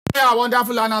Our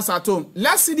wonderful learners at home.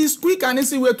 Let's see this quick and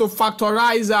easy way to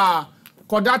factorize a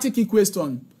quadratic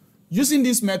equation. Using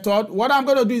this method, what I'm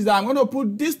going to do is that I'm going to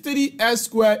put this 3s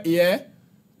squared here,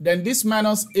 then this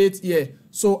minus 8 here.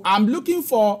 So I'm looking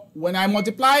for, when I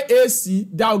multiply AC,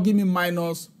 that will give me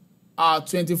minus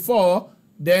 24.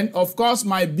 Then, of course,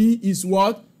 my B is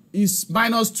what? Is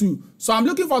minus 2. So I'm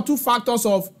looking for two factors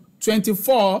of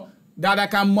 24 that I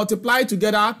can multiply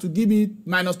together to give me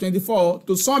minus 24,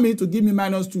 to sum it to give me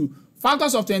minus 2.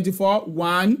 Factors of 24,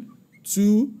 1,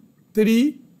 2,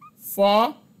 3,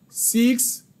 4,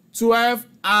 6, 12,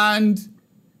 and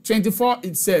 24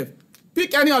 itself.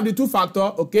 Pick any of the two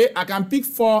factors, okay? I can pick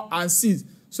 4 and 6.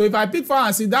 So if I pick 4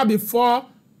 and 6, that'll be 4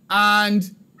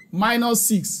 and minus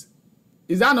 6.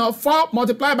 Is that not? 4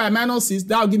 multiplied by minus 6,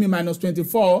 that'll give me minus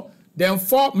 24. Then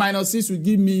 4 minus 6 will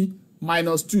give me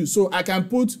minus 2. So I can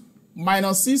put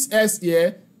minus 6s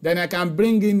here, then I can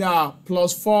bring in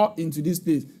plus 4 into this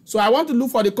place. So I want to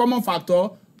look for the common factor.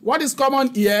 What is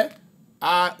common here?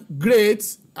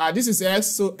 Great. This is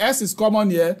s, so s is common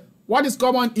here. What is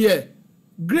common here?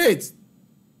 Great.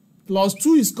 Plus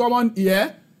 2 is common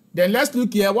here. Then let's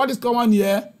look here. What is common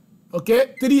here?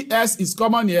 Okay, 3s is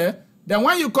common here. Then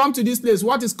when you come to this place,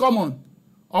 what is common?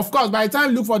 Of course, by the time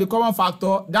you look for the common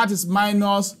factor, that is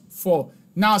minus 4.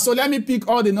 Now, so let me pick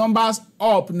all the numbers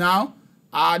up now.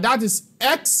 That is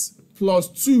x plus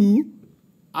 2.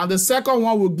 And the second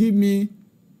one will give me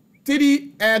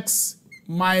 3x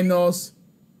minus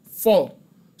 4.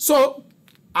 So,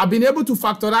 I've been able to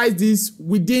factorize this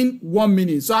within 1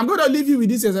 minute. So, I'm going to leave you with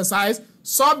this exercise.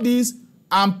 Solve this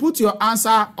and put your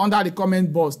answer under the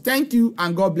comment box. Thank you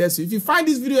and God bless you. If you find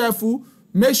this video helpful,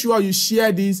 make sure you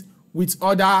share this with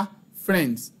other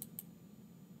friends.